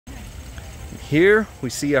Here we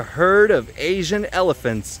see a herd of Asian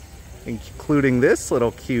elephants, including this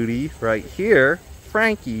little cutie right here,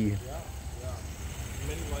 Frankie.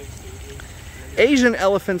 Asian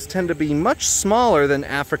elephants tend to be much smaller than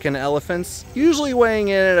African elephants, usually weighing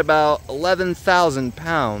in at about 11,000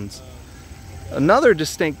 pounds. Another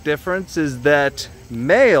distinct difference is that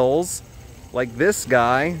males, like this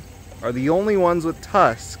guy, are the only ones with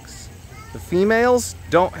tusks. The females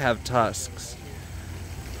don't have tusks.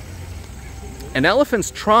 An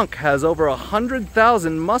elephant's trunk has over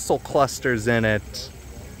 100,000 muscle clusters in it.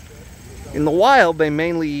 In the wild, they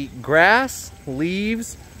mainly eat grass,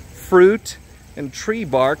 leaves, fruit, and tree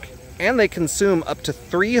bark, and they consume up to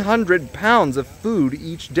 300 pounds of food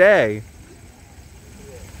each day.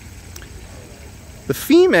 The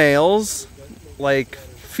females, like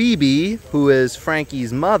Phoebe, who is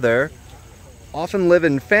Frankie's mother, often live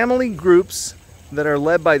in family groups that are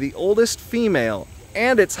led by the oldest female,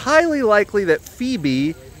 and it's highly likely that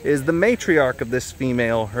Phoebe is the matriarch of this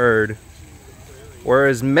female herd,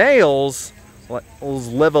 whereas males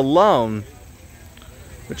live alone,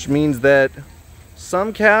 which means that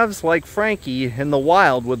some calves, like Frankie, in the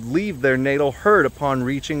wild would leave their natal herd upon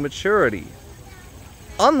reaching maturity.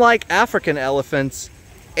 Unlike African elephants,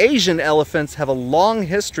 Asian elephants have a long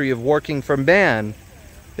history of working for man.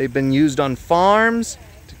 They've been used on farms,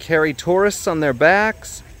 to carry tourists on their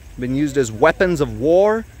backs, been used as weapons of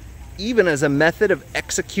war, even as a method of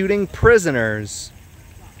executing prisoners.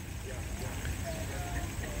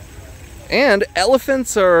 And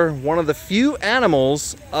elephants are one of the few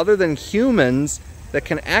animals, other than humans, that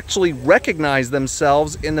can actually recognize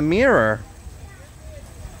themselves in the mirror.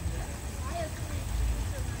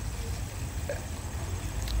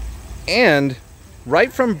 And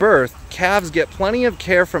right from birth, calves get plenty of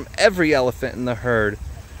care from every elephant in the herd.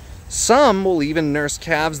 Some will even nurse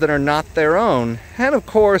calves that are not their own. And of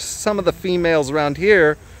course, some of the females around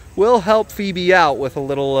here will help Phoebe out with a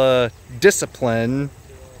little discipline.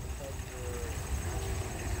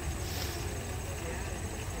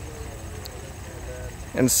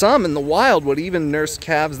 And some in the wild would even nurse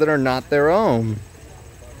calves that are not their own.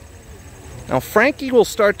 Now Frankie will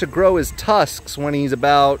start to grow his tusks when he's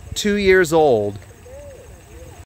about 2 years old.